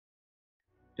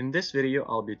In this video,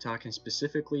 I'll be talking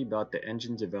specifically about the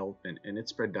engine development and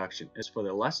its production, as for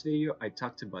the last video I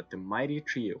talked about the mighty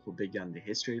trio who began the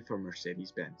history for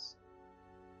Mercedes-Benz.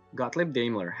 Gottlieb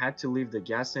Daimler had to leave the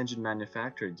gas engine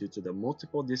manufacturer due to the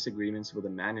multiple disagreements with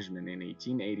the management in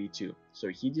 1882, so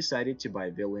he decided to buy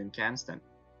Wilhelm.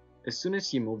 As soon as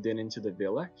he moved into the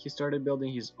villa, he started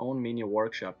building his own mini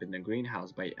workshop in the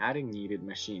greenhouse by adding needed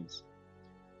machines.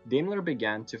 Daimler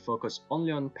began to focus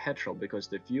only on petrol because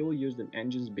the fuel used in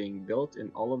engines being built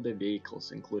in all of the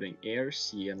vehicles, including air,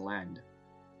 sea, and land.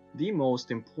 The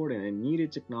most important and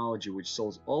needed technology which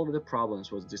solves all of the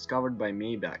problems was discovered by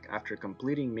Maybach after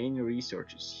completing many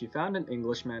researches. He found an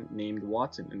Englishman named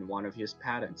Watson in one of his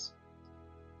patents.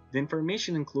 The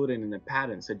information included in the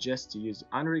patent suggests to use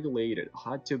unregulated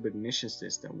hot tube ignition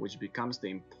system, which becomes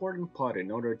the important part in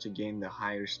order to gain the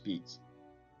higher speeds.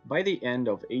 By the end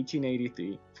of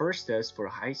 1883, first test for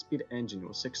high-speed engine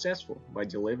was successful by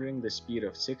delivering the speed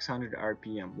of 600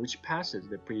 rpm, which passes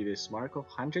the previous mark of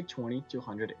 120 to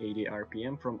 180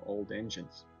 rpm from old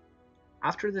engines.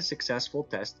 After the successful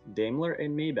test, Daimler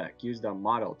and Maybach used a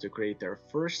model to create their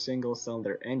first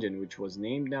single-cylinder engine, which was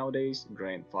named nowadays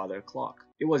Grandfather Clock.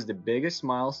 It was the biggest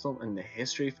milestone in the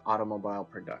history of automobile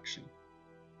production.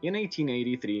 In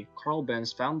 1883, Carl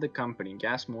Benz founded the company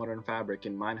Gasmotoren-Fabrik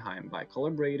in Mannheim by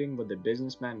collaborating with the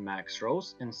businessman Max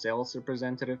Rose and sales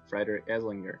representative Friedrich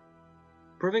Esslinger.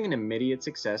 Proving an immediate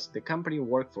success, the company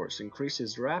workforce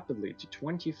increases rapidly to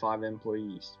 25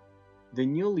 employees. The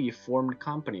newly formed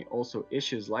company also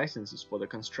issues licenses for the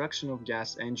construction of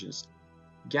gas engines.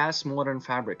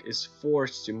 Gasmotoren-Fabrik is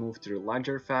forced to move to a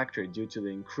larger factory due to the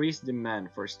increased demand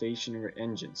for stationary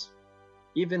engines.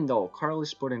 Even though Carl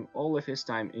is putting all of his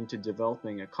time into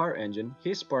developing a car engine,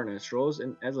 his partners Rose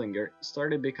and Esslinger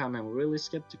started becoming really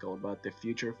skeptical about the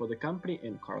future for the company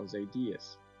and Carl's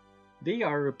ideas. They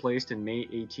are replaced in May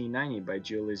 1890 by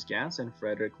Julius Ganz and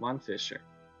Frederick von Fischer.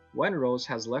 When Rose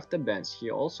has left the Benz, he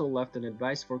also left an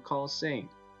advice for Carl saying,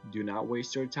 "Do not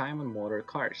waste your time on motor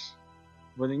cars."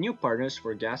 With the new partners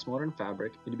for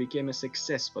Gasmotoren-Fabrik, it became a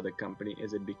success for the company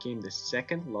as it became the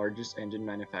second largest engine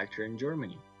manufacturer in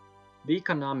Germany. The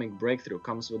economic breakthrough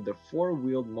comes with the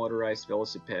four-wheeled motorized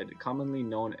velocipede, commonly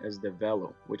known as the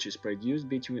Velo, which is produced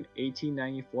between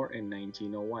 1894 and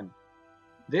 1901.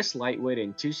 This lightweight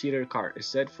and two-seater car is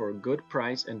set for a good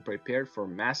price and prepared for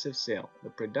massive sale.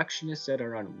 The production is set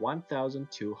around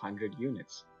 1,200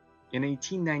 units. In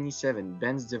 1897,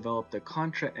 Benz developed the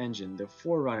Contra engine, the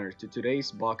forerunner to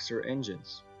today's Boxer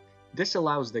engines. This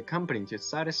allows the company to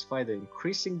satisfy the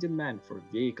increasing demand for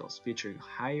vehicles featuring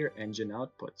higher engine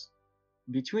outputs.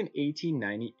 Between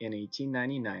 1890 and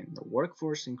 1899, the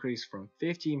workforce increased from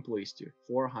 50 employees to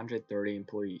 430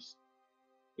 employees.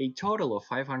 A total of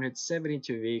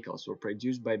 572 vehicles were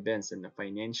produced by Benz in the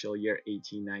financial year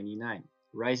 1899,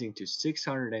 rising to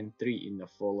 603 in the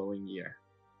following year.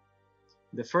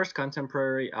 The first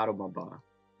contemporary automobile.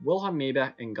 Wilhelm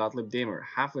Maybach and Gottlieb Daimler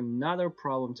have another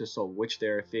problem to solve which they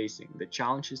are facing. The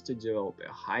challenge is to develop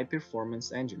a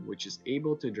high-performance engine which is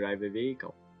able to drive a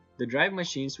vehicle. The drive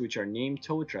machines, which are named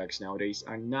tow trucks nowadays,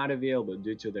 are not available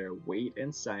due to their weight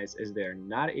and size, as they are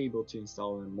not able to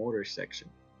install in a motor section.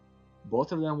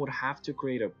 Both of them would have to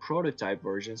create a prototype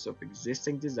versions of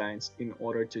existing designs in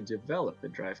order to develop the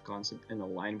drive concept and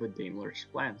align with Daimler's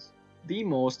plans. The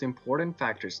most important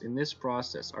factors in this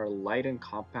process are light and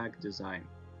compact design.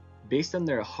 Based on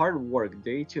their hard work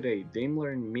day to day, Daimler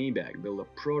and Maybach built a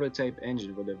prototype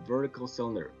engine with a vertical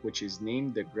cylinder, which is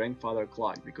named the Grandfather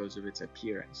Clock because of its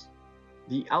appearance.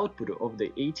 The output of the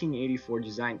 1884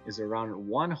 design is around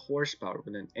 1 horsepower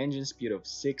with an engine speed of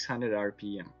 600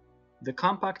 rpm. The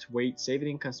compact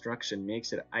weight-saving construction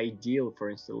makes it ideal for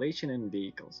installation in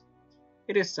vehicles.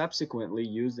 It is subsequently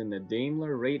used in the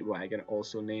Daimler Radwagen,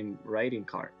 also named riding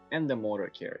car, and the motor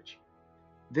carriage.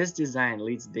 This design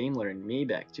leads Daimler and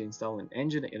Maybach to install an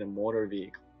engine in a motor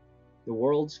vehicle, the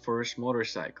world's first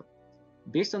motorcycle.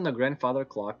 Based on the Grandfather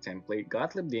Clock template,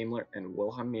 Gottlieb Daimler and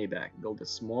Wilhelm Maybach built a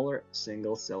smaller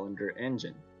single-cylinder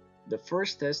engine. The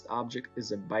first test object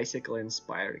is a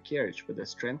bicycle-inspired carriage with a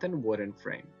strengthened wooden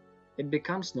frame. It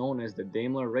becomes known as the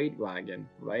Daimler Radwagen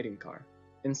riding car.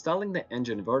 Installing the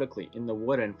engine vertically in the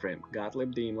wooden frame,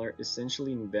 Gottlieb Daimler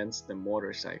essentially invents the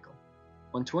motorcycle.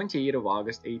 On 28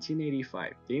 August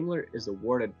 1885, Daimler is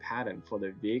awarded patent for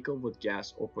the vehicle with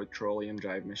gas or petroleum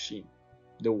drive machine,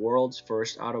 the world's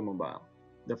first automobile.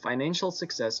 The financial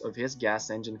success of his gas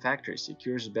engine factory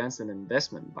secures Benz an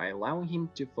investment by allowing him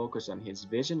to focus on his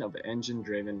vision of an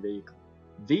engine-driven vehicle.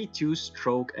 The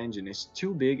two-stroke engine is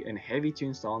too big and heavy to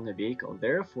install in the vehicle,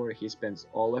 therefore he spends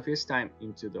all of his time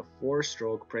into the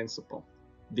four-stroke principle.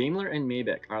 Daimler and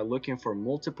Maybach are looking for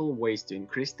multiple ways to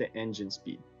increase the engine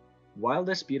speed. While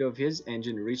the speed of his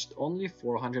engine reached only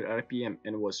 400 rpm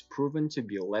and was proven to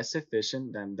be less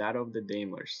efficient than that of the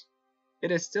Daimlers,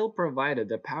 it has still provided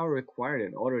the power required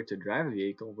in order to drive a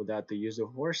vehicle without the use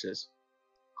of horses.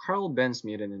 Carl Benz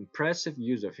made an impressive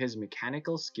use of his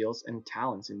mechanical skills and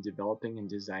talents in developing and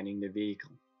designing the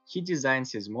vehicle. He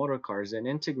designs his motor cars in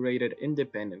integrated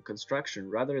independent construction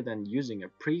rather than using a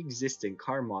pre-existing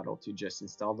car model to just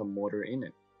install the motor in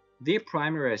it. The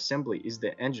primary assembly is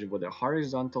the engine with a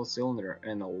horizontal cylinder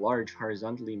and a large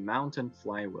horizontally mounted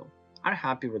flywheel.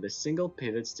 Unhappy with a single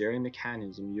pivot steering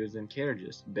mechanism used in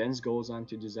carriages, Benz goes on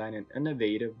to design an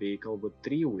innovative vehicle with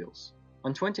 3 wheels.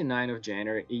 On 29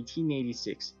 January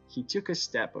 1886, he took a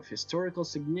step of historical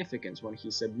significance when he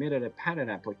submitted a patent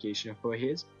application for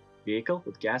his vehicle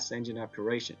with gas engine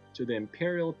operation to the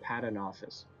Imperial Patent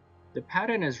Office. The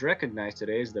patent is recognized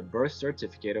today as the birth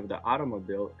certificate of the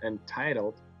automobile and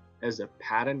titled as a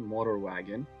patent motor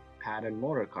wagon, patent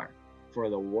motor car, for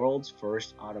the world's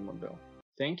first automobile.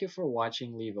 Thank you for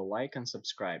watching. Leave a like and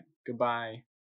subscribe. Goodbye.